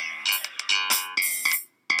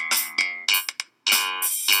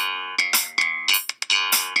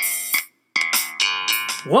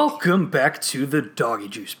Welcome back to the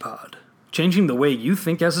DoggyJuice pod, changing the way you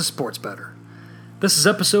think as a sports bettor. This is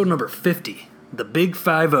episode number 50, the Big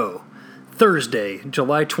 5-0, Thursday,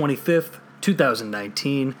 July 25th,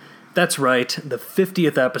 2019. That's right, the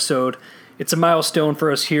 50th episode. It's a milestone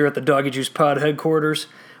for us here at the DoggyJuice pod headquarters.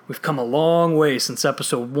 We've come a long way since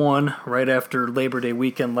episode 1, right after Labor Day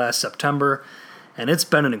weekend last September, and it's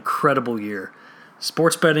been an incredible year.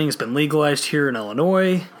 Sports betting has been legalized here in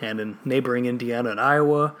Illinois and in neighboring Indiana and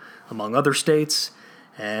Iowa, among other states.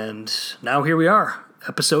 And now here we are,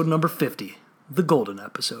 episode number 50, the golden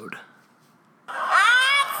episode. I'm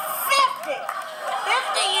 50! 50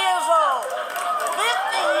 years old!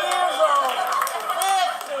 50 years old!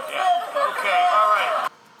 50, 50, Okay, all right.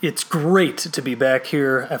 It's great to be back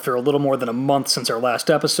here after a little more than a month since our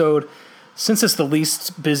last episode. Since it's the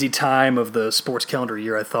least busy time of the sports calendar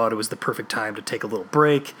year, I thought it was the perfect time to take a little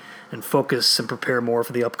break and focus and prepare more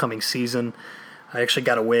for the upcoming season. I actually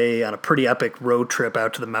got away on a pretty epic road trip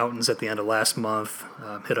out to the mountains at the end of last month.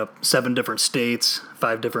 Hit up 7 different states,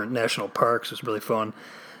 5 different national parks. It was really fun.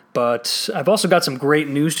 But I've also got some great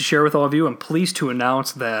news to share with all of you. I'm pleased to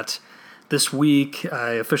announce that this week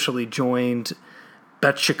I officially joined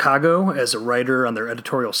Bet Chicago as a writer on their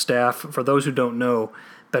editorial staff. For those who don't know,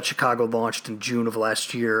 Bet Chicago launched in June of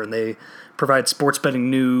last year, and they provide sports betting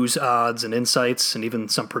news, odds, and insights, and even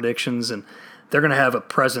some predictions. And they're going to have a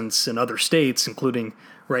presence in other states, including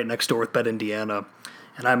right next door with Bet Indiana.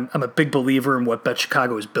 And I'm a big believer in what Bet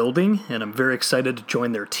Chicago is building, and I'm very excited to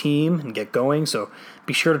join their team and get going. So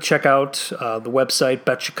be sure to check out the website,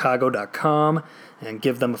 betchicago.com, and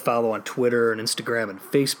give them a follow on Twitter and Instagram and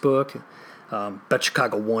Facebook.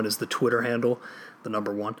 BetChicago1 is the Twitter handle, the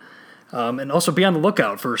number 1. And also be on the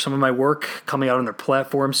lookout for some of my work coming out on their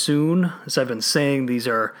platform soon. As I've been saying, these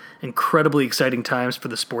are incredibly exciting times for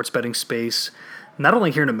the sports betting space, not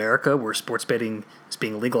only here in America, where sports betting is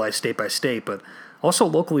being legalized state by state, but also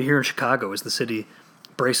locally here in Chicago as the city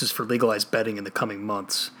braces for legalized betting in the coming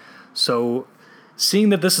months. So, seeing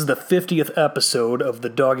that this is the 50th episode of the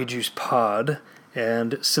Doggy Juice pod,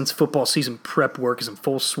 and since football season prep work is in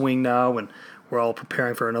full swing now, and we're all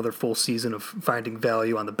preparing for another full season of finding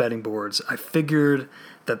value on the betting boards, I figured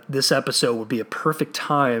that this episode would be a perfect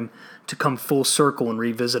time to come full circle and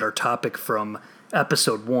revisit our topic from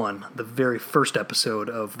episode 1, the very first episode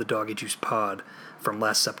of the Doggy Juice pod from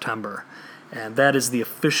last September. And that is the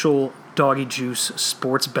official Doggy Juice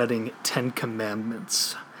sports betting 10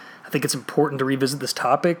 commandments. I think it's important to revisit this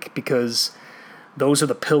topic because those are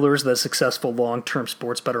the pillars that a successful long-term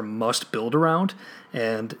sports bettor must build around.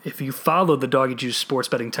 And if you follow the Doggy Juice sports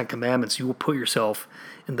betting 10 commandments, you will put yourself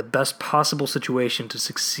in the best possible situation to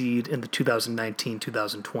succeed in the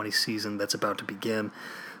 2019-2020 season that's about to begin.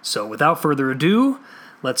 So without further ado,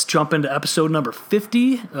 let's jump into episode number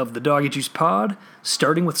 50 of the Doggy Juice pod,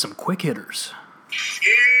 starting with some quick hitters.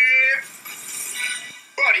 Yeah,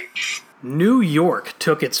 buddy. New York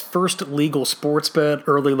took its first legal sports bet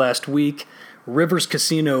early last week. Rivers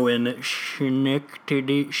Casino in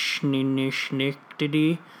Schenectady,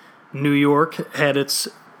 New York, had its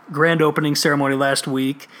grand opening ceremony last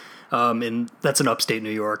week. That's in upstate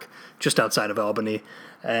New York, just outside of Albany.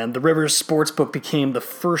 And the Rivers Sportsbook became the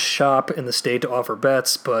first shop in the state to offer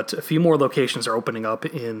bets, but a few more locations are opening up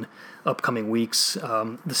in upcoming weeks.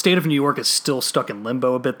 The state of New York is still stuck in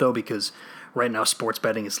limbo a bit, though, because right now sports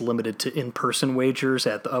betting is limited to in-person wagers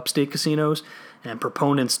at the upstate casinos, and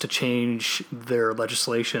proponents to change their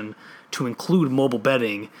legislation to include mobile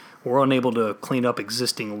betting were unable to clean up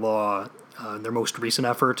existing law in their most recent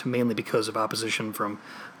effort, mainly because of opposition from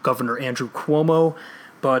Governor Andrew Cuomo.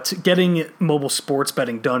 But getting mobile sports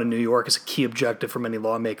betting done in New York is a key objective for many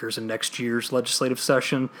lawmakers in next year's legislative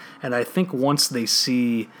session, and I think once they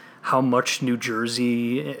see how much New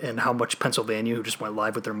Jersey and how much Pennsylvania, who just went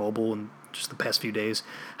live with their mobile in just the past few days,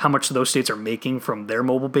 how much those states are making from their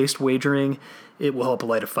mobile-based wagering, it will help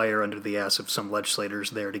light a fire under the ass of some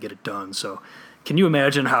legislators there to get it done. So can you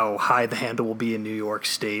imagine how high the handle will be in New York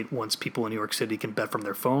State once people in New York City can bet from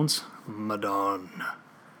their phones? Madonna.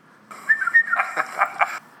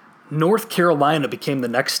 North Carolina became the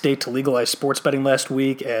next state to legalize sports betting last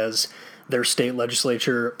week as their state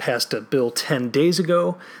legislature passed a bill 10 days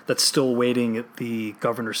ago that's still awaiting the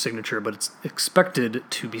governor's signature, but it's expected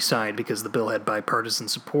to be signed because the bill had bipartisan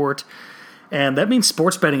support. And that means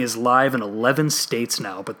sports betting is live in 11 states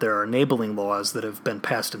now, but there are enabling laws that have been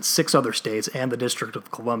passed in 6 other states and the District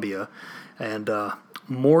of Columbia. And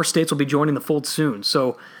more states will be joining the fold soon.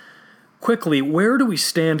 So quickly, where do we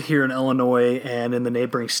stand here in Illinois and in the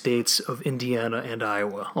neighboring states of Indiana and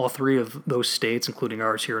Iowa? All 3 of those states, including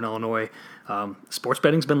ours here in Illinois, sports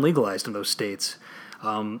betting's been legalized in those states.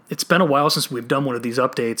 It's been a while since we've done one of these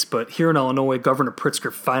updates, but here in Illinois, Governor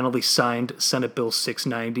Pritzker finally signed Senate Bill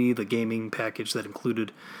 690, the gaming package that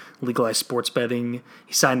included legalized sports betting.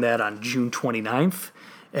 He signed that on June 29th,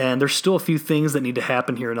 and there's still a few things that need to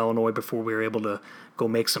happen here in Illinois before we're able to go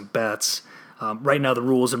make some bets. Right now, the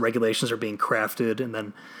rules and regulations are being crafted, and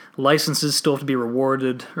then licenses still have to be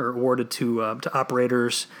awarded to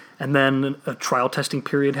operators, and then a trial testing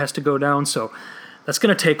period has to go down. So that's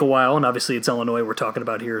going to take a while, and obviously it's Illinois we're talking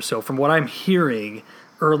about here. So from what I'm hearing,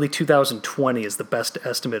 early 2020 is the best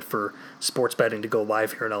estimate for sports betting to go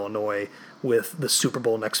live here in Illinois, with the Super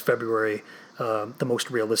Bowl next February the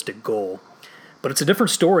most realistic goal. But it's a different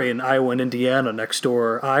story in Iowa and Indiana next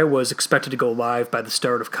door. Iowa is expected to go live by the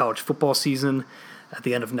start of college football season at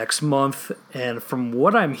the end of next month. And from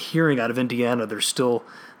what I'm hearing out of Indiana, there's still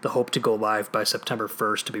the hope to go live by September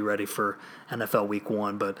 1st to be ready for NFL Week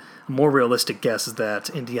 1. But a more realistic guess is that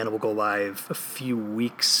Indiana will go live a few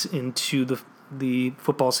weeks into the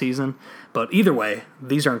football season. But either way,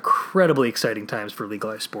 these are incredibly exciting times for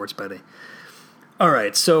legalized sports betting. All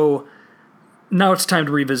right, so now it's time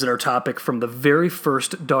to revisit our topic from the very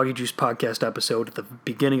first Doggy Juice podcast episode at the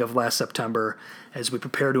beginning of last September as we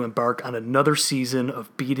prepare to embark on another season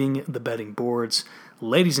of beating the betting boards.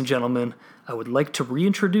 Ladies and gentlemen, I would like to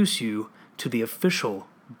reintroduce you to the official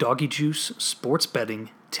Doggy Juice Sports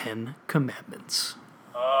Betting 10 Commandments.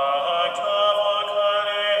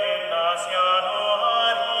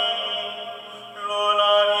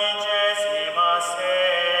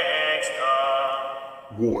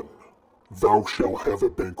 One, thou shalt have a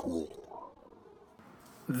bankroll.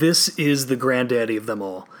 This is the granddaddy of them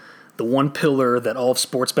all, the one pillar that all of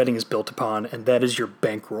sports betting is built upon, and that is your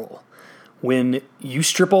bankroll. When you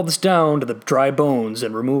strip all this down to the dry bones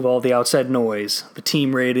and remove all the outside noise, the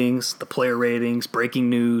team ratings, the player ratings, breaking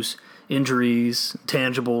news, injuries,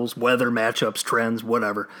 tangibles, weather, matchups, trends,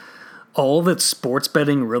 whatever, all that sports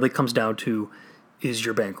betting really comes down to is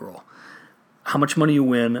your bankroll. How much money you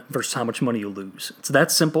win versus how much money you lose. It's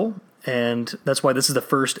that simple, and that's why this is the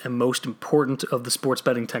first and most important of the sports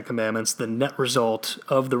betting 10 commandments, the net result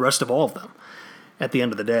of the rest of all of them at the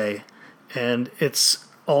end of the day. And it's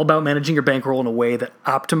all about managing your bankroll in a way that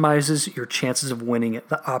optimizes your chances of winning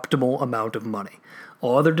the optimal amount of money.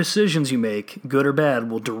 All other decisions you make, good or bad,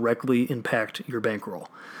 will directly impact your bankroll.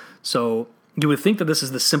 So you would think that this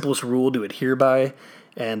is the simplest rule to adhere by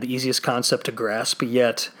and the easiest concept to grasp,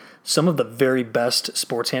 yet some of the very best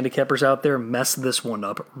sports handicappers out there mess this one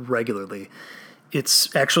up regularly.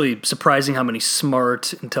 It's actually surprising how many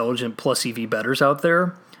smart, intelligent, plus EV bettors out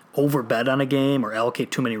there overbet on a game or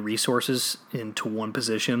allocate too many resources into one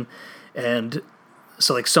position. And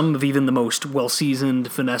so like some of even the most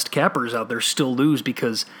well-seasoned, finessed cappers out there still lose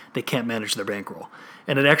because they can't manage their bankroll.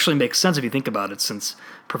 And it actually makes sense if you think about it, since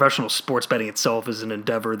professional sports betting itself is an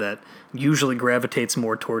endeavor that usually gravitates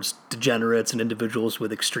more towards degenerates and individuals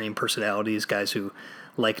with extreme personalities, guys who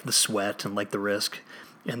like the sweat and like the risk.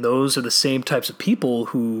 And those are the same types of people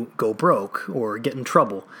who go broke or get in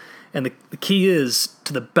trouble. And the key is,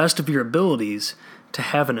 to the best of your abilities, to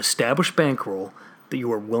have an established bankroll that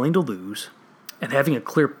you are willing to lose, and having a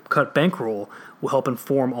clear-cut bankroll will help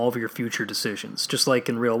inform all of your future decisions. Just like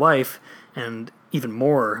in real life, and even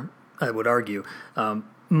more, I would argue,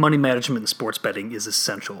 money management in sports betting is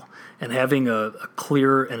essential. And having a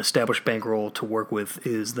clear and established bankroll to work with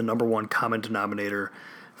is the number one common denominator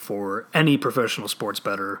for any professional sports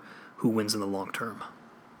bettor who wins in the long term.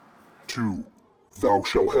 2, thou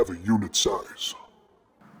shalt have a unit size.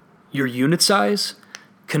 Your unit size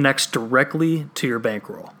connects directly to your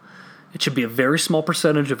bankroll. It should be a very small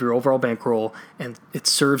percentage of your overall bankroll, and it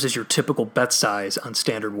serves as your typical bet size on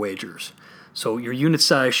standard wagers. So your unit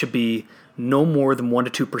size should be no more than 1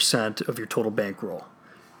 to 2% of your total bankroll.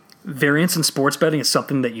 Variance in sports betting is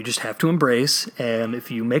something that you just have to embrace, and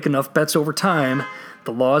if you make enough bets over time,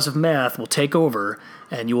 the laws of math will take over,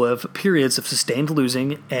 and you will have periods of sustained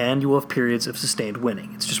losing, and you will have periods of sustained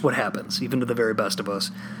winning. It's just what happens, even to the very best of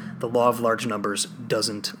us. The law of large numbers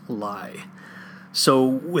doesn't lie. So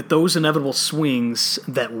with those inevitable swings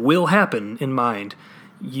that will happen in mind,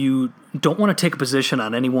 you don't want to take a position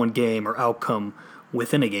on any one game or outcome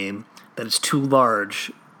within a game that is too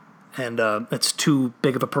large and it's too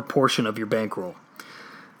big of a proportion of your bankroll.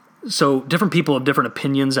 So different people have different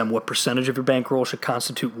opinions on what percentage of your bankroll should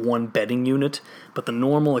constitute one betting unit, but the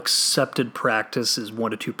normal accepted practice is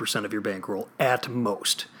 1 to 2% of your bankroll at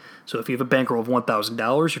most. So if you have a bankroll of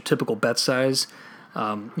 $1,000, your typical bet size,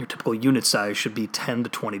 your typical unit size should be $10 to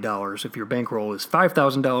 $20. If your bankroll is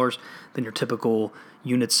 $5,000, then your typical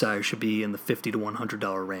unit size should be in the $50 to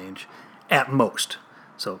 $100 range at most.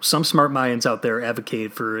 So some smart minds out there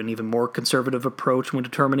advocate for an even more conservative approach when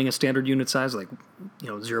determining a standard unit size, like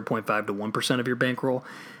 0.5 to 1% of your bankroll.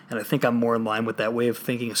 And I think I'm more in line with that way of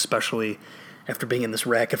thinking, especially after being in this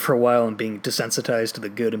racket for a while and being desensitized to the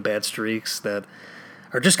good and bad streaks that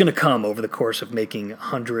are just going to come over the course of making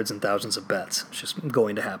hundreds and thousands of bets. It's just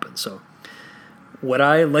going to happen. So what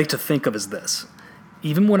I like to think of is this.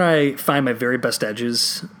 Even when I find my very best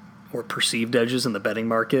edges or perceived edges in the betting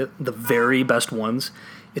market, the very best ones,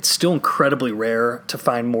 it's still incredibly rare to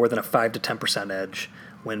find more than a 5 to 10% edge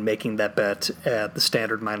when making that bet at the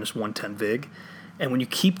standard minus 110 vig. And when you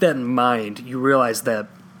keep that in mind, you realize that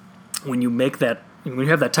when you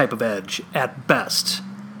have that type of edge, at best,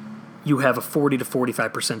 you have a 40 to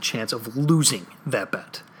 45% chance of losing that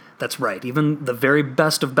bet. That's right. Even the very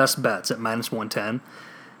best of best bets at minus 110,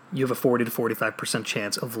 you have a 40 to 45%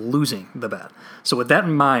 chance of losing the bet. So with that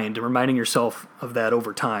in mind, and reminding yourself of that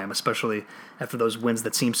over time, especially after those wins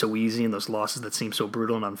that seem so easy and those losses that seem so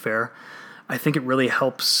brutal and unfair, I think it really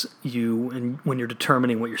helps you when you're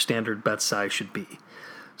determining what your standard bet size should be.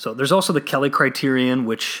 So there's also the Kelly criterion,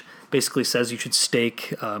 which basically says you should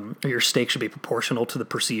stake, or your stake should be proportional to the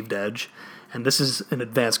perceived edge. And this is an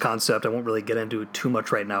advanced concept. I won't really get into it too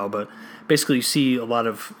much right now, but basically you see a lot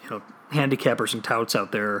of handicappers and touts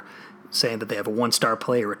out there saying that they have a 1-star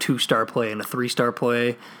play or a 2-star play and a 3-star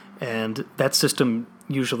play. And that system,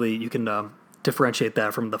 usually you can differentiate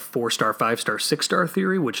that from the 4-star, 5-star, 6-star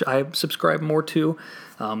theory, which I subscribe more to.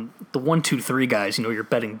 The 1, 2, 3 guys, you're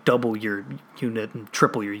betting double your unit and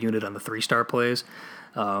triple your unit on the 3-star plays.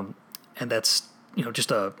 And that's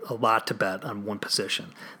just a lot to bet on one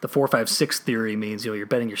position. The 4, 5, 6 theory means you're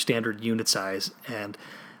betting your standard unit size, and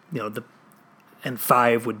and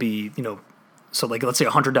 5 would be so like let's say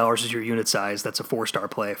 $100 is your unit size. That's a 4-star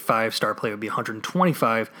play. A 5-star play would be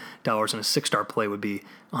 $125, and a 6-star play would be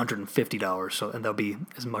 $150. So and that'll be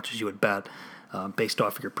as much as you would bet based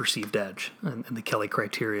off of your perceived edge and the Kelly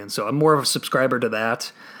criterion. So I'm more of a subscriber to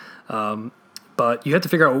that. But you have to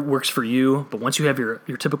figure out what works for you. But once you have your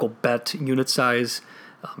typical bet unit size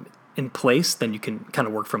in place, then you can kind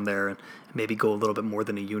of work from there and maybe go a little bit more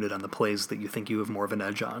than a unit on the plays that you think you have more of an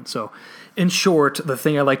edge on. So in short, the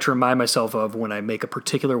thing I like to remind myself of when I make a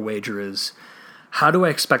particular wager is, how do I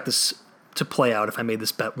expect this to play out if I made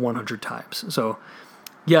this bet 100 times? So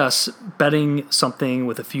yes, betting something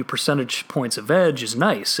with a few percentage points of edge is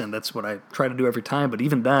nice, and that's what I try to do every time. But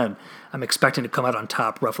even then, I'm expecting to come out on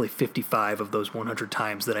top roughly 55 of those 100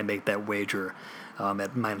 times that I make that wager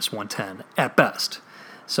at minus 110 at best.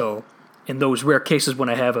 So in those rare cases when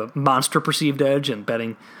I have a monster perceived edge and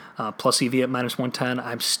betting plus EV at minus 110,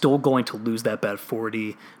 I'm still going to lose that bet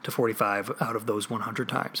 40 to 45 out of those 100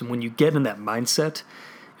 times. And when you get in that mindset,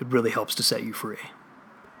 it really helps to set you free.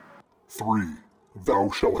 3.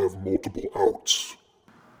 Thou shalt have multiple outs.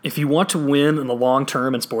 If you want to win in the long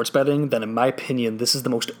term in sports betting, then in my opinion, this is the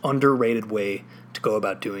most underrated way to go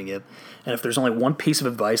about doing it. And if there's only one piece of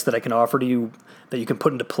advice that I can offer to you that you can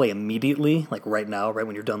put into play immediately, like right now, right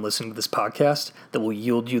when you're done listening to this podcast, that will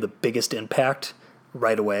yield you the biggest impact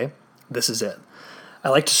right away, this is it. I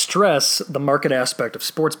like to stress the market aspect of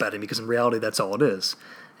sports betting because in reality, that's all it is.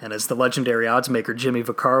 And as the legendary odds maker Jimmy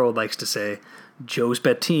Vaccaro likes to say, Joes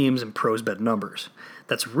bet teams and pros bet numbers.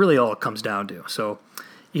 That's really all it comes down to. So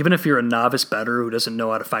even if you're a novice bettor who doesn't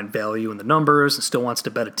know how to find value in the numbers and still wants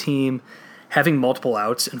to bet a team, having multiple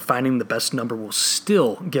outs and finding the best number will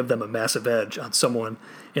still give them a massive edge on someone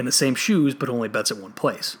in the same shoes but only bets at one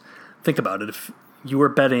place. Think about it. If you are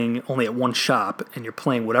betting only at one shop and you're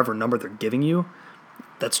playing whatever number they're giving you,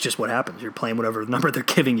 that's just what happens. You're playing whatever number they're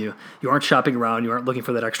giving you. You aren't shopping around. You aren't looking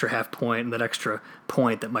for that extra half point and that extra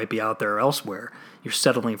point that might be out there or elsewhere. You're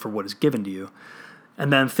settling for what is given to you.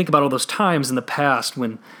 And then think about all those times in the past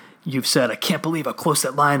when you've said, I can't believe how close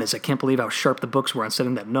that line is. I can't believe how sharp the books were on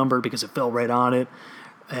setting that number because it fell right on it.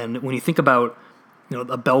 And when you think about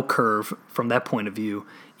a bell curve from that point of view,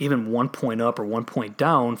 even 1 point up or 1 point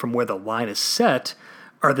down from where the line is set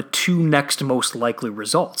are the two next most likely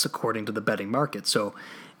results according to the betting market. So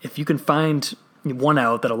if you can find one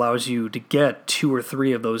out that allows you to get 2 or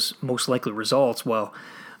 3 of those most likely results, while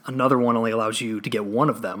another one only allows you to get one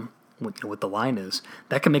of them, what the line is,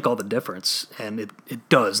 that can make all the difference, and it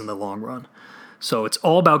does in the long run. So it's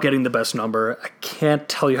all about getting the best number. I can't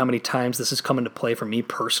tell you how many times this has come into play for me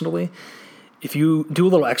personally. If you do a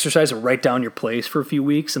little exercise and write down your plays for a few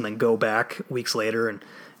weeks and then go back weeks later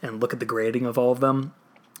and look at the grading of all of them,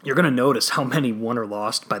 you're going to notice how many won or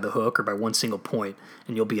lost by the hook or by one single point,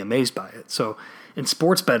 and you'll be amazed by it. So in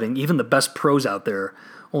sports betting, even the best pros out there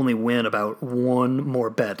only win about one more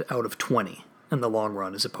bet out of 20. in the long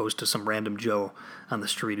run, as opposed to some random Joe on the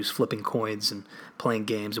street who's flipping coins and playing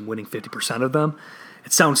games and winning 50% of them.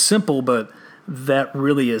 It sounds simple, but that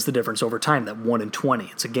really is the difference over time, that 1 in 20.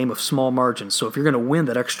 It's a game of small margins. So if you're going to win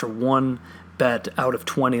that extra one bet out of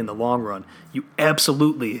 20 in the long run, you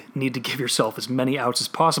absolutely need to give yourself as many outs as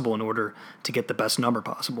possible in order to get the best number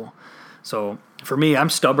possible. So for me,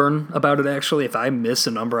 I'm stubborn about it, actually. If I miss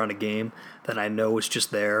a number on a game that I know is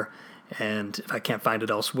just there, and if I can't find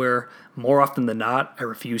it elsewhere, more often than not, I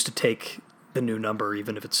refuse to take the new number,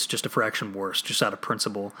 even if it's just a fraction worse, just out of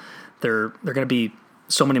principle. There are going to be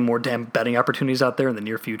so many more damn betting opportunities out there in the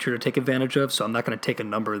near future to take advantage of, so I'm not going to take a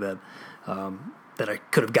number that that I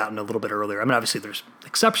could have gotten a little bit earlier. I mean, obviously there's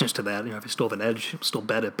exceptions to that. If you still have an edge, still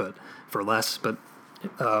bet it, but for less. But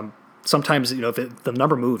sometimes, if the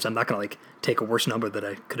number moves, I'm not going to take a worse number that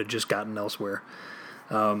I could have just gotten elsewhere.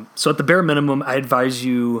 So at the bare minimum, I advise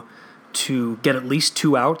you to get at least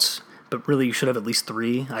 2 outs, but really you should have at least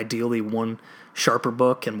 3, ideally 1 sharper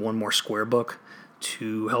book and 1 more square book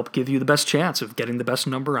to help give you the best chance of getting the best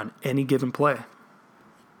number on any given play.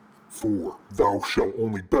 4. Thou shalt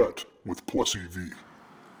only bet with plus EV.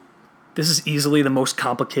 This is easily the most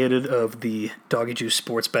complicated of the DoggyJuice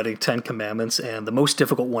sports betting 10 commandments and the most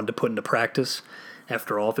difficult one to put into practice.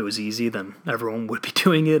 After all, if it was easy, then everyone would be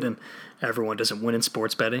doing it, and everyone doesn't win in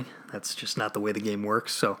sports betting. That's just not the way the game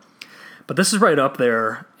works. But this is right up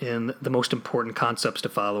there in the most important concepts to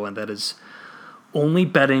follow, and that is only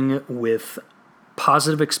betting with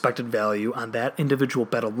positive expected value on that individual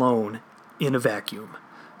bet alone in a vacuum.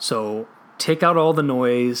 So take out all the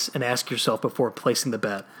noise and ask yourself before placing the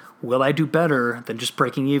bet, will I do better than just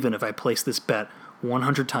breaking even if I place this bet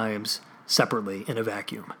 100 times separately in a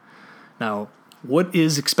vacuum? Now, what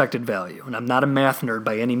is expected value? And I'm not a math nerd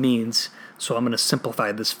by any means, so I'm going to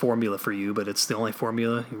simplify this formula for you, but it's the only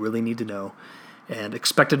formula you really need to know. And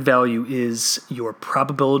expected value is your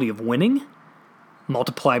probability of winning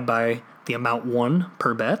multiplied by the amount won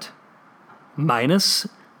per bet minus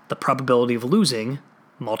the probability of losing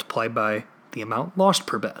multiplied by the amount lost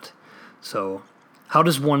per bet. So how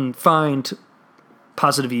does one find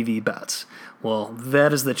positive EV bets? Well,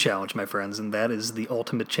 that is the challenge, my friends, and that is the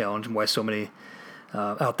ultimate challenge and why so many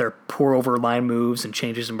out there pour over line moves and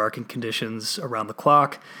changes in market conditions around the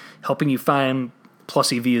clock. Helping you find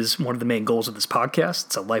plus EV is one of the main goals of this podcast.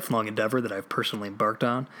 It's a lifelong endeavor that I've personally embarked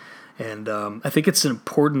on. And I think it's an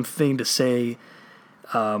important thing to say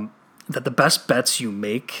that the best bets you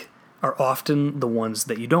make are often the ones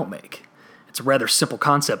that you don't make. It's a rather simple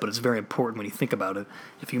concept, but it's very important when you think about it.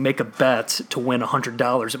 If you make a bet to win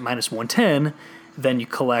 $100 at minus 110, then you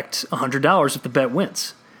collect $100 if the bet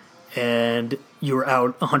wins. And you're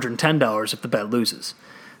out $110 if the bet loses.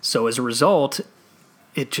 So as a result,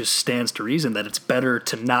 it just stands to reason that it's better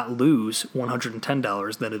to not lose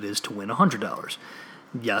 $110 than it is to win $100.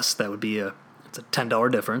 Yes, that would be it's a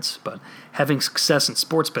 $10 difference, but having success in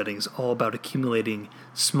sports betting is all about accumulating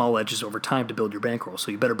small edges over time to build your bankroll. So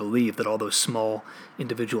you better believe that all those small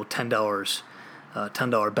individual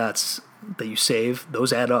 $10 bets that you save,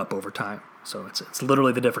 those add up over time. So it's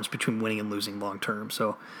literally the difference between winning and losing long term.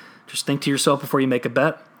 So just think to yourself before you make a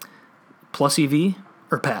bet, plus EV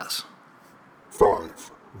or pass.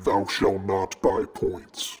 5. Thou shalt not buy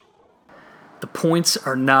points. The points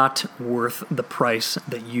are not worth the price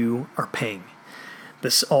that you are paying.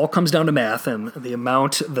 This all comes down to math, and the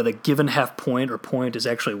amount that a given half point or point is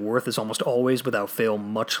actually worth is almost always, without fail,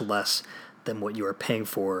 much less than what you are paying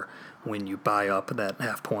for when you buy up that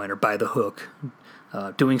half point or buy the hook.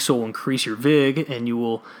 Doing so will increase your VIG, and you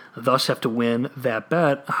will thus have to win that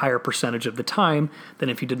bet a higher percentage of the time than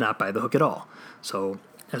if you did not buy the hook at all. So,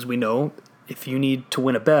 as we know, if you need to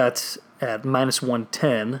win a bet at minus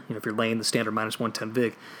 110, if you're laying the standard minus 110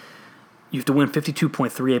 VIG, you have to win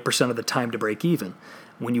 52.38% of the time to break even.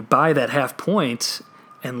 When you buy that half point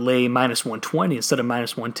and lay minus 120 instead of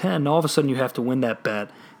minus 110, all of a sudden you have to win that bet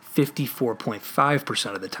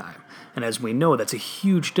 54.5% of the time. And as we know, that's a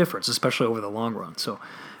huge difference, especially over the long run. So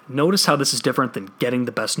notice how this is different than getting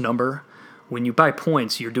the best number. When you buy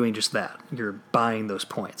points, you're doing just that. You're buying those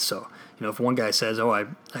points. So, if one guy says, oh, I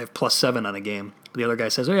have plus 7 on a game, the other guy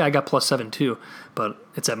says, oh, yeah, I got plus 7 too, but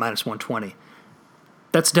it's at minus 120.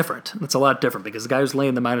 That's different. That's a lot different because the guy who's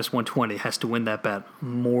laying the minus 120 has to win that bet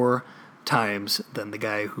more times than the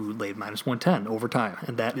guy who laid minus 110 over time,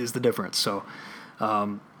 and that is the difference. So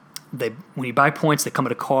when you buy points, they come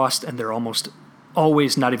at a cost, and they're almost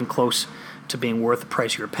always not even close to being worth the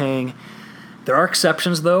price you're paying. There are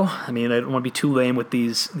exceptions, though. I don't want to be too lame with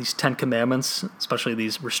these 10 commandments, especially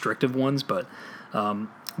these restrictive ones, but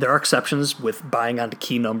there are exceptions with buying onto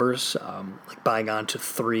key numbers, like buying onto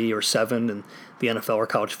 3 or 7 in the NFL or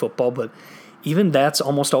college football. But even that's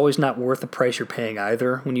almost always not worth the price you're paying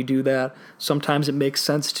either when you do that. Sometimes it makes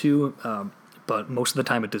sense to, but most of the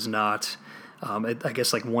time it does not. I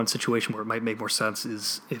guess like one situation where it might make more sense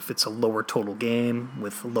is if it's a lower total game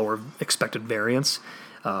with lower expected variance,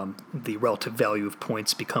 the relative value of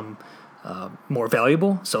points become more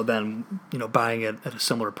valuable. So then, buying it at a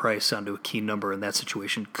similar price onto a key number in that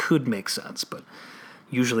situation could make sense, but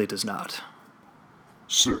usually it does not.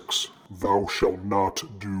 6. Thou shalt not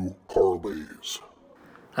do parlays.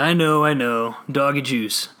 I know. Doggy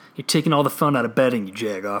juice. You're taking all the fun out of betting, you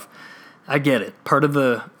jagoff. I get it. Part of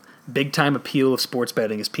the big-time appeal of sports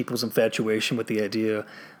betting is people's infatuation with the idea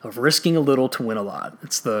of risking a little to win a lot.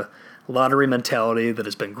 It's the lottery mentality that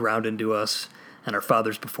has been ground into us and our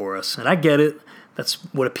fathers before us. And I get it. That's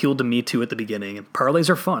what appealed to me, too, at the beginning. And parlays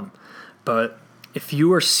are fun. But if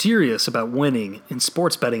you are serious about winning in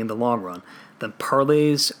sports betting in the long run, then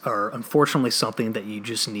parlays are unfortunately something that you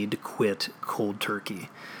just need to quit cold turkey.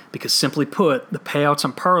 Because simply put, the payouts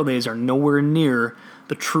on parlays are nowhere near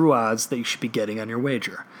the true odds that you should be getting on your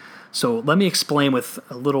wager. So let me explain with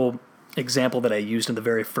a little example that I used in the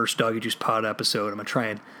very first Doggy Juice Pod episode. I'm going to try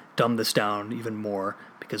and dumb this down even more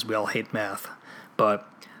because we all hate math. But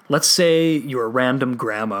let's say you're a random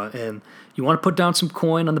grandma and you want to put down some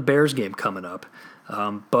coin on the Bears game coming up.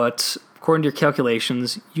 But according to your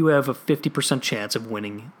calculations, you have a 50% chance of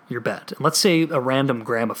winning your bet. And let's say a random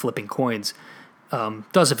grandma flipping coins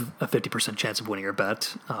does have a 50% chance of winning her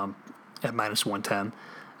bet at minus 110.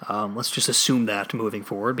 Let's just assume that moving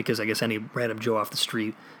forward, because I guess any random Joe off the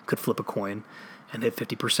street could flip a coin and hit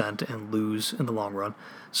 50% and lose in the long run,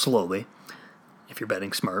 slowly, if you're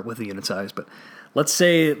betting smart with the unit size. But let's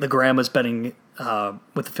say the grandma's betting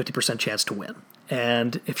with a 50% chance to win.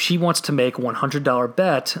 And if she wants to make a $100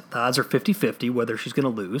 bet, the odds are 50-50 whether she's going to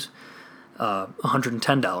lose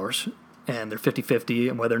 $110, and they're 50-50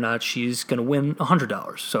 and whether or not she's going to win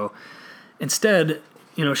 $100. So instead,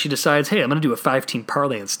 she decides, hey, I'm going to do a 5-team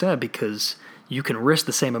parlay instead because you can risk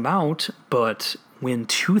the same amount but win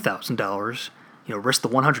 $2,000. Risk the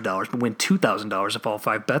 $100 but win $2,000 if all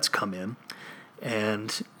 5 bets come in.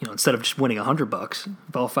 And, instead of just winning $100,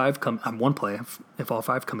 if all 5 come on one play, if all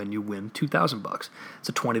 5 come in, you win $2,000. It's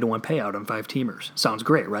a 20-1 payout on 5 teamers. Sounds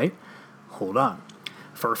great, right? Hold on.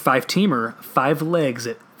 For a 5-teamer, 5 legs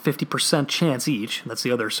at 50% chance each. That's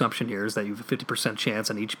the other assumption here, is that you have a 50% chance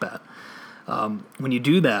on each bet. When you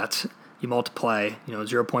do that, you multiply,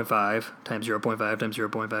 0.5 times 0.5 times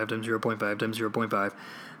 0.5 times 0.5 times 0.5.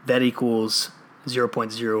 That equals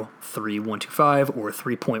 0.03125 or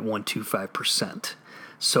 3.125%.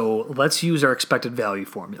 So let's use our expected value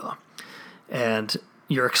formula. And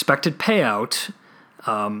your expected payout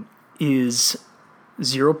is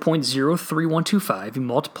 0.03125. You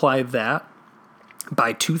multiply that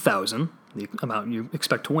by 2,000, the amount you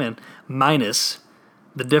expect to win, minus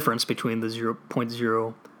the difference between the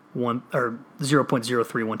 0.01 or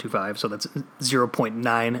 0.03125, so that's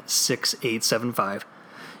 0.96875.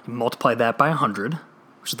 You multiply that by 100,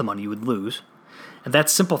 which is the money you would lose, and that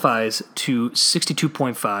simplifies to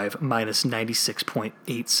 62.5 minus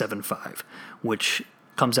 96.875, which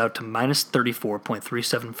comes out to minus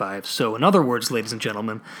 34.375. So in other words, ladies and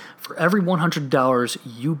gentlemen, for every $100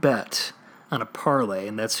 you bet on a parlay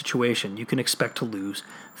in that situation, you can expect to lose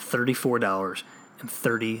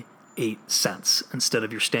 $34.38 instead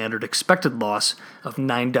of your standard expected loss of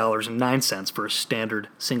 $9.09 for a standard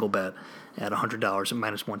single bet at $100 at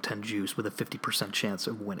minus 110 juice with a 50% chance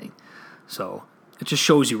of winning. So it just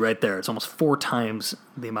shows you right there. It's almost 4 times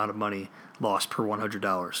the amount of money lost per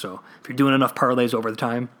 $100. So if you're doing enough parlays over the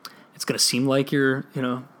time, it's going to seem like you're,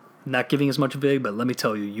 not giving as much vig, but let me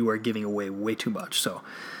tell you, you are giving away way too much. So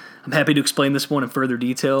I'm happy to explain this one in further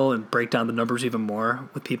detail and break down the numbers even more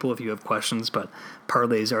with people if you have questions, but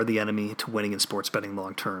parlays are the enemy to winning in sports betting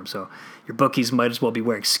long term. So your bookies might as well be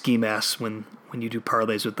wearing ski masks when you do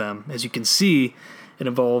parlays with them. As you can see, it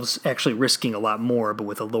involves actually risking a lot more, but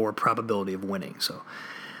with a lower probability of winning. So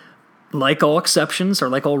like all exceptions, or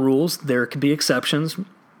like all rules, there can be exceptions,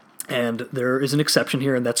 and there is an exception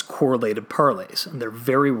here, and that's correlated parlays. And they're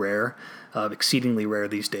very rare. Exceedingly rare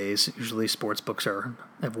these days. Usually sports books have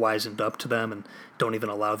wisened up to them and don't even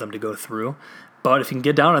allow them to go through. But if you can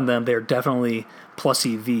get down on them, they're definitely plus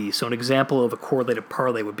EV. So an example of a correlated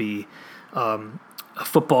parlay would be a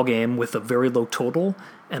football game with a very low total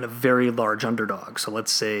and a very large underdog. So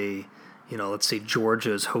let's say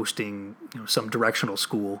Georgia is hosting some directional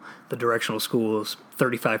school. The directional school is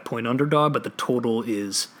 35-point underdog, but the total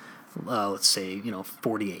is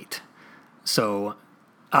 48. So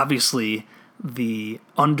obviously, the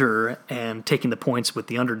under and taking the points with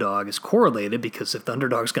the underdog is correlated, because if the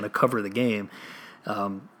underdog is going to cover the game,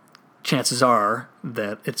 chances are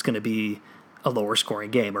that it's going to be a lower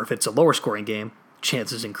scoring game. Or if it's a lower scoring game,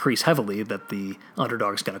 chances increase heavily that the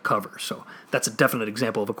underdog's going to cover. So that's a definite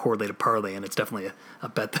example of a correlated parlay, and it's definitely a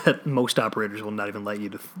bet that most operators will not even let you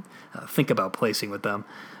to think about placing with them.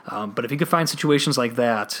 But if you can find situations like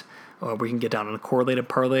that where you can get down on a correlated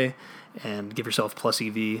parlay and give yourself plus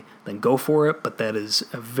EV, then go for it. But that is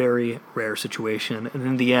a very rare situation. And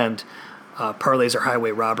in the end, parlays are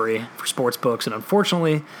highway robbery for sports books, and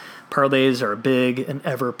unfortunately, parlays are a big and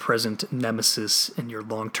ever-present nemesis in your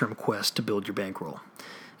long-term quest to build your bankroll.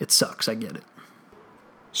 It sucks, I get it.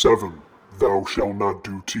 7. Thou shalt not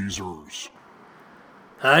do teasers.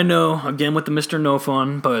 I know, again with the Mr. No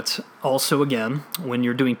Fun, but also again, when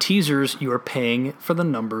you're doing teasers, you are paying for the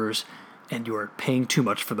numbers, and you are paying too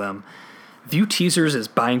much for them. View teasers as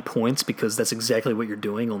buying points because that's exactly what you're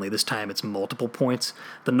doing, only this time it's multiple points.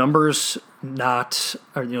 The numbers they're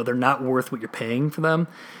not worth what you're paying for them.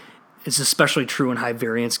 It's especially true in high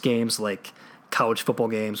variance games like college football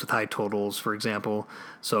games with high totals, for example.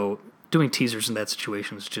 So doing teasers in that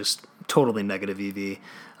situation is just totally negative EV,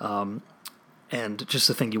 and just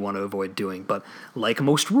the thing you want to avoid doing. But like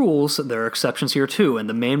most rules, there are exceptions here too, and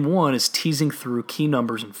the main one is teasing through key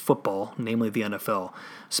numbers in football, namely the NFL,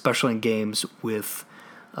 especially in games with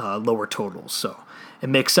lower totals. So it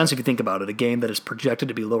makes sense if you think about it. A game that is projected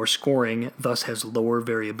to be lower scoring thus has lower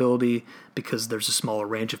variability because there's a smaller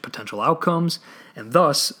range of potential outcomes, and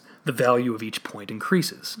thus the value of each point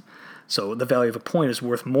increases. So the value of a point is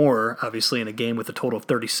worth more, obviously, in a game with a total of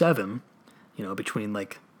 37, between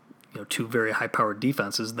two very high-powered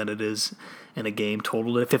defenses than it is in a game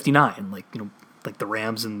totaled at 59, like the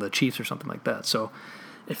Rams and the Chiefs or something like that. So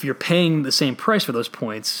if you're paying the same price for those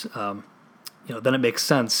points, then it makes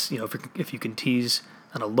sense, if you can tease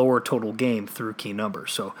on a lower total game through key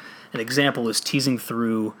numbers. So an example is teasing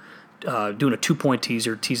through, doing a 2-point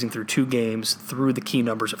teaser, teasing through 2 games through the key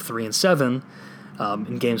numbers of 3 and 7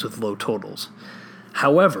 in games with low totals.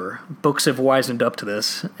 However, books have wisened up to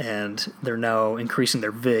this, and they're now increasing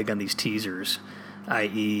their vig on these teasers,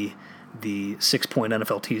 i.e. the 6-point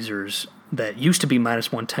NFL teasers that used to be minus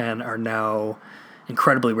 110 are now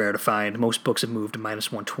incredibly rare to find. Most books have moved to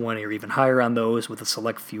minus 120 or even higher on those, with a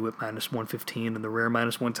select few at minus 115 and the rare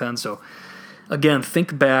minus 110. So again,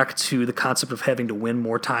 think back to the concept of having to win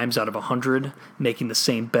more times out of 100, making the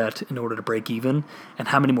same bet in order to break even, and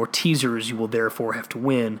how many more teasers you will therefore have to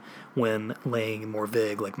win when laying more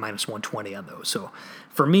vig, like minus 120 on those. So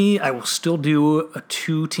for me, I will still do a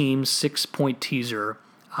 2-team 6-point teaser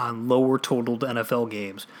on lower totaled NFL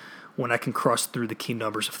games when I can cross through the key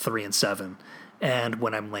numbers of 3 and 7, and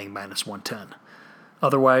when I'm laying minus 110.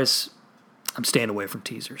 Otherwise, I'm staying away from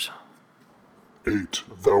teasers. 8.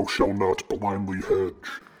 Thou shalt not blindly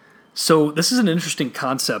hedge. So this is an interesting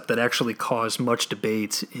concept that actually caused much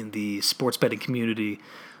debate in the sports betting community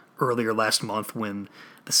earlier last month when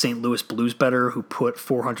the St. Louis Blues bettor, who put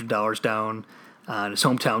 $400 down on his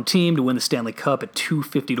hometown team to win the Stanley Cup at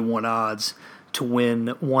 250 to 1 odds to win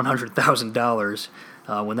 $100,000,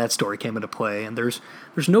 when that story came into play. And there's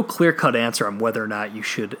no clear-cut answer on whether or not you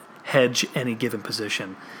should hedge any given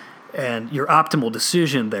position. And your optimal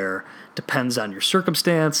decision there depends on your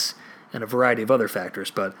circumstance and a variety of other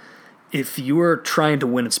factors. But if you are trying to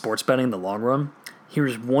win in sports betting in the long run,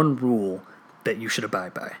 here's one rule that you should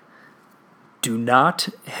abide by. Do not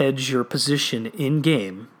hedge your position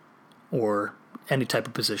in-game, or any type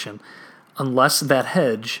of position, unless that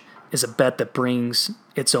hedge is a bet that brings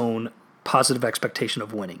its own positive expectation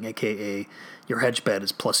of winning, aka your hedge bet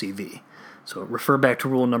is plus EV. So refer back to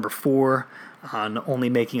rule number 4 on only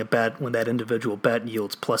making a bet when that individual bet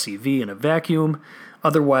yields plus EV in a vacuum.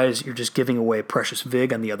 Otherwise, you're just giving away precious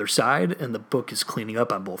VIG on the other side, and the book is cleaning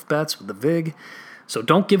up on both bets with the VIG. So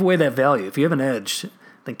don't give away that value. If you have an edge,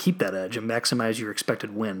 then keep that edge and maximize your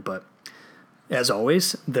expected win. But as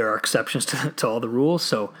always, there are exceptions to all the rules.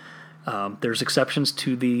 So there's exceptions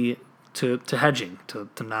to hedging, to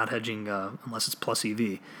not hedging unless it's plus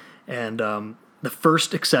EV. And the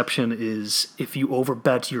first exception is if you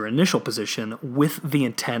overbet your initial position with the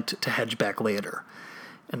intent to hedge back later.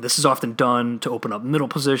 And this is often done to open up middle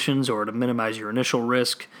positions or to minimize your initial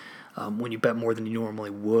risk when you bet more than you normally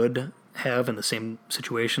would have in the same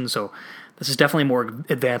situation. So this is definitely a more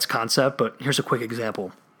advanced concept, but here's a quick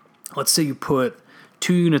example. Let's say you put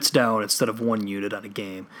 2 units down instead of 1 unit on a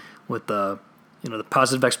game with the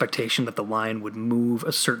positive expectation that the line would move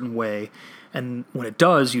a certain way. And when it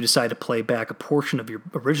does, you decide to play back a portion of your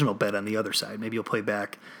original bet on the other side. Maybe you'll play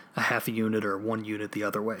back a half a unit or 1 unit the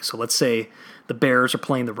other way. So let's say the Bears are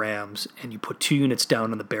playing the Rams, and you put 2 units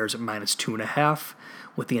down on the Bears at minus 2.5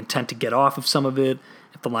 with the intent to get off of some of it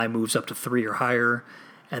if the line moves up to 3 or higher.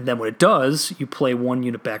 And then when it does, you play 1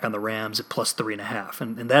 unit back on the Rams at plus 3.5.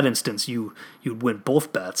 And in that instance, you'd win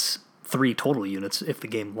both bets, 3 total units, if the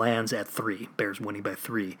game lands at 3, Bears winning by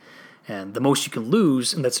 3. And the most you can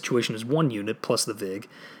lose in that situation is 1 unit plus the VIG,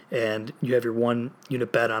 and you have your 1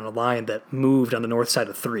 unit bet on a line that moved on the north side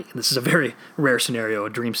of 3. And this is a very rare scenario, a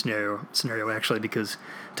dream scenario actually, because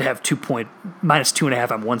to have minus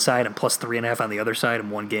 2.5 on one side and plus 3.5 on the other side in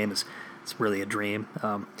one game it's really a dream.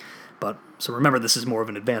 So remember, this is more of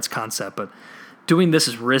an advanced concept, but doing this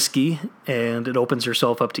is risky, and it opens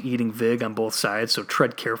yourself up to eating VIG on both sides, so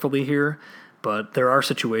tread carefully here. But there are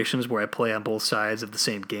situations where I play on both sides of the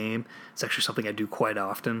same game. It's actually something I do quite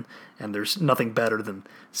often, and there's nothing better than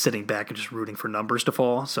sitting back and just rooting for numbers to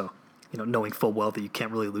fall. So, knowing full well that you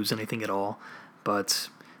can't really lose anything at all. But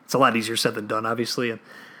it's a lot easier said than done, obviously. And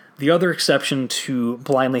the other exception to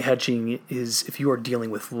blindly hedging is if you are dealing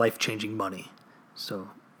with life-changing money. So,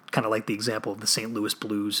 kind of like the example of the St. Louis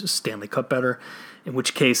Blues Stanley Cup bettor, in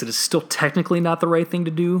which case it is still technically not the right thing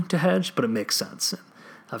to do to hedge, but it makes sense.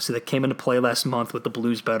 Obviously, that came into play last month with the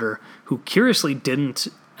Blues bettor, who curiously didn't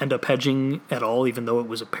end up hedging at all, even though it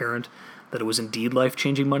was apparent that it was indeed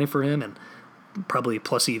life-changing money for him, and probably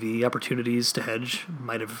plus EV opportunities to hedge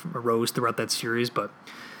might have arose throughout that series, but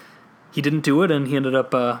he didn't do it, and he ended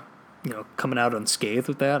up coming out unscathed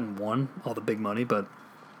with that and won all the big money. But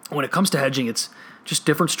when it comes to hedging, it's just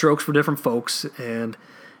different strokes for different folks, and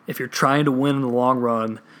if you're trying to win in the long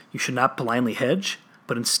run, you should not blindly hedge,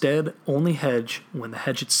 but instead only hedge when the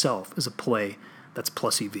hedge itself is a play that's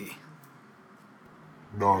plus EV.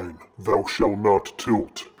 9. Thou shalt not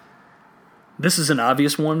tilt. This is an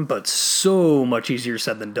obvious one, but so much easier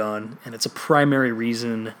said than done, and it's a primary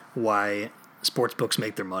reason why sportsbooks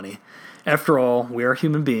make their money. After all, we are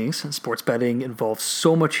human beings, and sports betting involves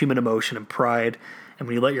so much human emotion and pride, and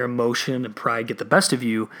when you let your emotion and pride get the best of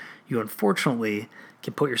you, you unfortunately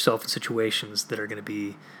can put yourself in situations that are going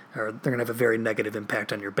to have a very negative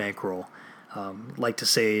impact on your bankroll. Like to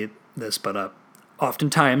say this, but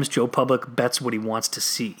oftentimes Joe Public bets what he wants to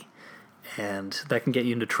see, and that can get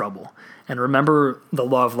you into trouble. And remember the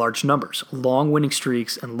law of large numbers. Long winning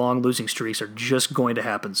streaks and long losing streaks are just going to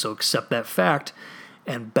happen, so accept that fact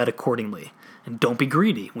and bet accordingly. And don't be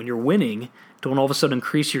greedy. When you're winning, don't all of a sudden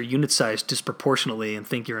increase your unit size disproportionately and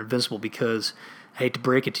think you're invincible, because, I hate to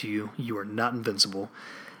break it to you, you are not invincible.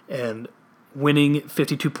 And winning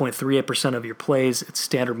 52.38% of your plays at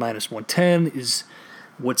standard minus 110 is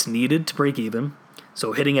what's needed to break even.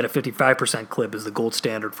 So hitting at a 55% clip is the gold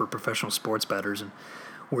standard for professional sports bettors, and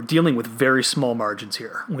we're dealing with very small margins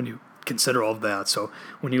here when you consider all of that. So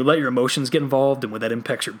when you let your emotions get involved and when that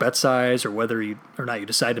impacts your bet size or whether or not you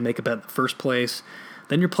decide to make a bet in the first place,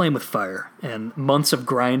 then you're playing with fire. And months of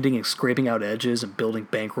grinding and scraping out edges and building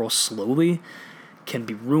bankroll slowly can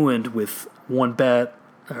be ruined with one bet,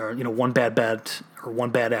 or one bad bet or one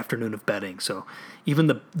bad afternoon of betting. So even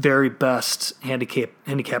the very best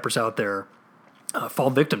handicappers out there fall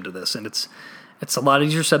victim to this, and it's a lot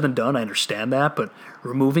easier said than done. I understand that, but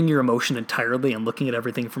removing your emotion entirely and looking at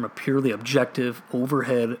everything from a purely objective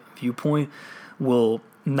overhead viewpoint will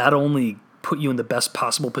not only put you in the best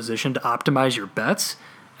possible position to optimize your bets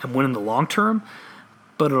and win in the long term,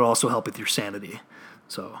 but it'll also help with your sanity.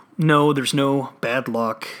 So, no, there's no bad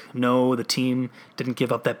luck. No, the team didn't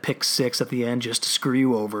give up that pick 6 at the end just to screw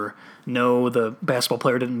you over. No, the basketball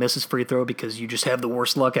player didn't miss his free throw because you just have the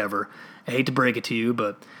worst luck ever. I hate to break it to you,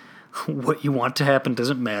 but what you want to happen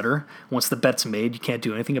doesn't matter. Once the bet's made, you can't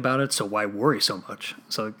do anything about it, so why worry so much?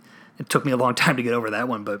 So it took me a long time to get over that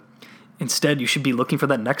one, but instead you should be looking for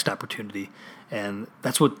that next opportunity, and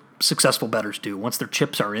that's what successful bettors do. Once their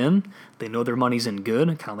chips are in, they know their money's in good,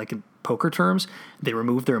 kind of like in poker terms. They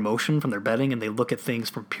remove their emotion from their betting, and they look at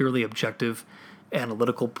things from purely objective,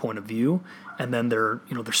 analytical point of view, and then they're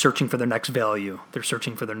searching for their next value. They're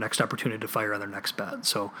searching for their next opportunity to fire on their next bet.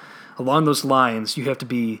 So along those lines, you have to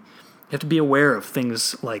be aware of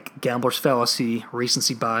things like gambler's fallacy,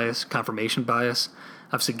 recency bias, confirmation bias.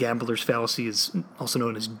 Obviously, gambler's fallacy is also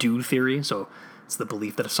known as due theory, so it's the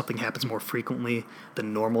belief that if something happens more frequently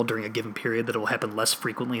than normal during a given period, that it will happen less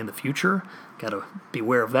frequently in the future. Got to be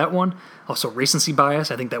aware of that one. Also, recency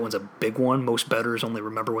bias, I think that one's a big one. Most bettors only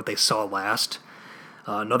remember what they saw last.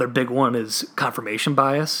 Another big one is confirmation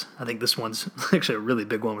bias. I think this one's actually a really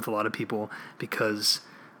big one with a lot of people because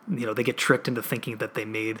they get tricked into thinking that they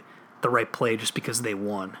made the right play just because they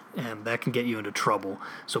won, and that can get you into trouble.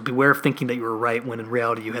 So beware of thinking that you were right when in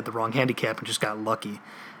reality you had the wrong handicap and just got lucky.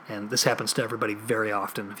 And this happens to everybody very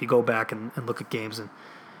often. If you go back and look at games, and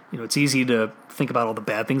it's easy to think about all the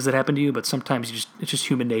bad things that happen to you, but sometimes it's just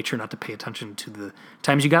human nature not to pay attention to the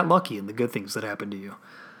times you got lucky and the good things that happened to you.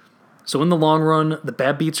 So in the long run, the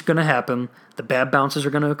bad beats are going to happen, the bad bounces are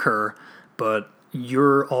going to occur, but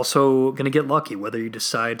you're also going to get lucky whether you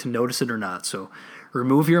decide to notice it or not. So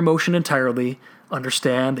remove your emotion entirely,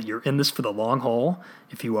 understand that you're in this for the long haul,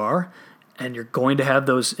 if you are, and you're going to have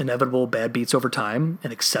those inevitable bad beats over time,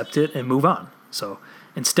 and accept it and move on. So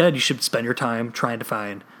instead, you should spend your time trying to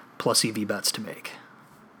find plus EV bets to make.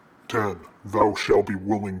 10. Thou shalt be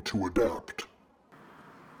willing to adapt.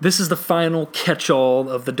 This is the final catch-all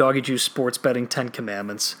of the Doggy Juice Sports Betting 10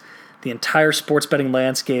 Commandments. The entire sports betting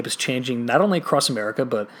landscape is changing not only across America,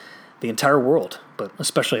 but the entire world, but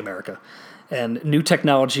especially America. And new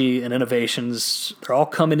technology and innovations, they're all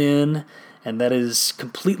coming in, and that is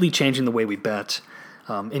completely changing the way we bet.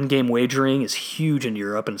 In-game wagering is huge in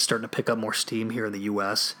Europe and it's starting to pick up more steam here in the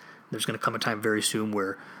U.S. There's going to come a time very soon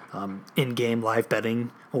where in-game live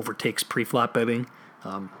betting overtakes pre-flop betting.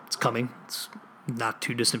 It's coming. It's not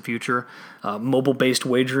too distant future. Mobile-based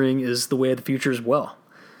wagering is the way of the future as well.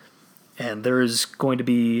 And there is going to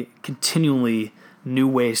be continually new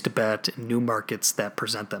ways to bet and new markets that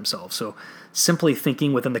present themselves. So simply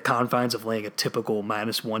thinking within the confines of laying a typical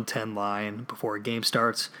minus 110 line before a game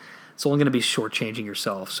starts, it's only going to be shortchanging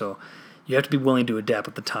yourself. So you have to be willing to adapt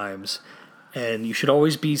with the times. And you should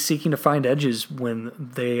always be seeking to find edges when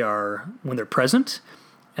they're present.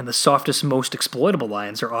 And the softest, most exploitable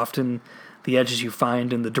lines are often the edges you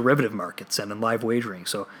find in the derivative markets and in live wagering.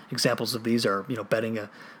 So examples of these are, betting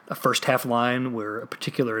a first half line where a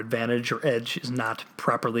particular advantage or edge is not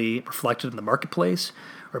properly reflected in the marketplace,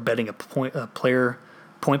 or betting a player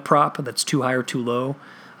point prop that's too high or too low.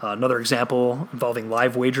 Another example involving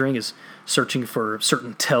live wagering is searching for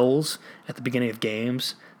certain tells at the beginning of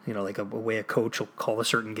games, like a way a coach will call a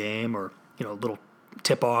certain game, or, little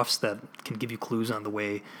tip-offs that can give you clues on the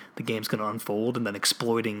way the game's going to unfold, and then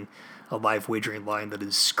exploiting a live wagering line that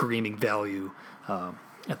is screaming value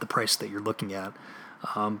at the price that you're looking at.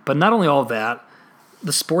 But not only all of that,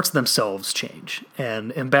 the sports themselves change.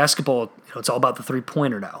 And in basketball, it's all about the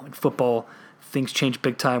three-pointer now. In football, things changed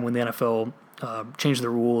big time when the NFL changed the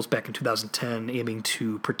rules back in 2010, aiming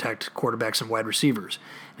to protect quarterbacks and wide receivers.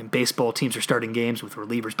 In baseball, teams are starting games with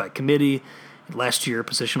relievers by committee. Last year,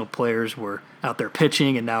 positional players were out there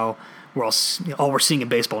pitching, and now all we're seeing in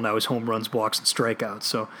baseball now is home runs, walks, and strikeouts.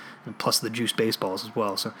 So, and plus the juice baseballs as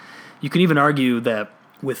well. So, you can even argue that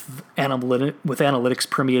with analytics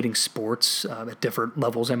permeating sports at different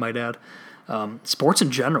levels, I might add, sports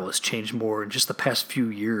in general has changed more in just the past few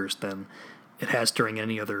years than it has during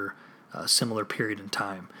any other similar period in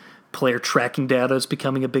time. Player tracking data is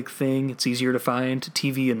becoming a big thing. It's easier to find.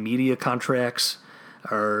 TV and media contracts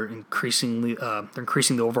are increasing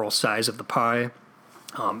the overall size of the pie.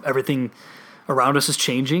 Everything around us is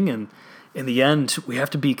changing, and in the end, we have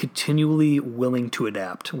to be continually willing to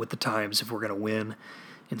adapt with the times if we're going to win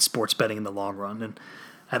in sports betting in the long run. And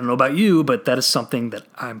I don't know about you, but that is something that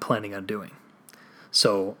I'm planning on doing.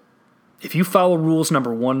 So if you follow rules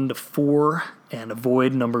number 1 to 4 and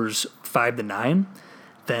avoid numbers 5 to 9,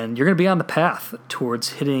 then you're going to be on the path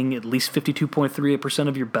towards hitting at least 52.38%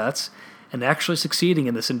 of your bets and actually succeeding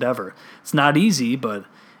in this endeavor. It's not easy, but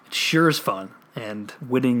it sure is fun, and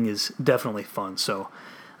winning is definitely fun. So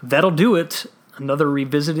that'll do it. Another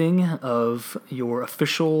revisiting of your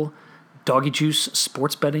official Doggy Juice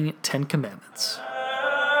Sports Betting 10 Commandments.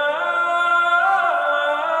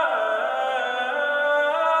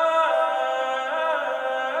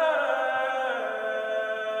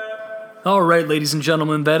 All right, ladies and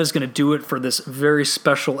gentlemen, that is going to do it for this very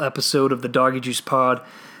special episode of the Doggy Juice Pod.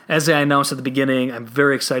 As I announced at the beginning, I'm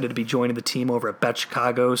very excited to be joining the team over at Bet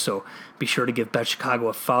Chicago, so be sure to give Bet Chicago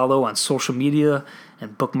a follow on social media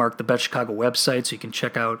and bookmark the Bet Chicago website so you can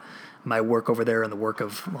check out my work over there and the work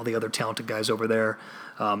of all the other talented guys over there.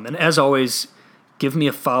 And as always, give me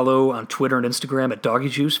a follow on Twitter and Instagram at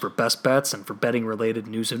DoggyJuice for best bets and for betting-related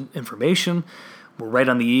news and information. We're right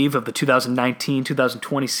on the eve of the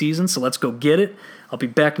 2019-2020 season, so let's go get it. I'll be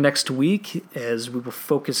back next week as we will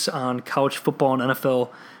focus on college football and NFL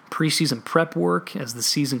preseason prep work as the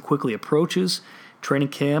season quickly approaches. Training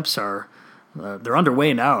camps they're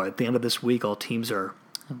underway now. At the end of this week, all teams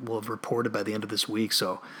will have reported by the end of this week.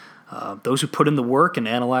 So those who put in the work and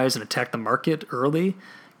analyze and attack the market early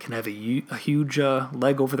can have a huge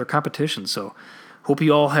leg over their competition. So hope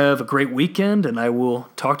you all have a great weekend, and I will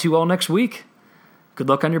talk to you all next week. Good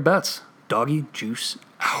luck on your bets. Doggy Juice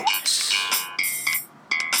out.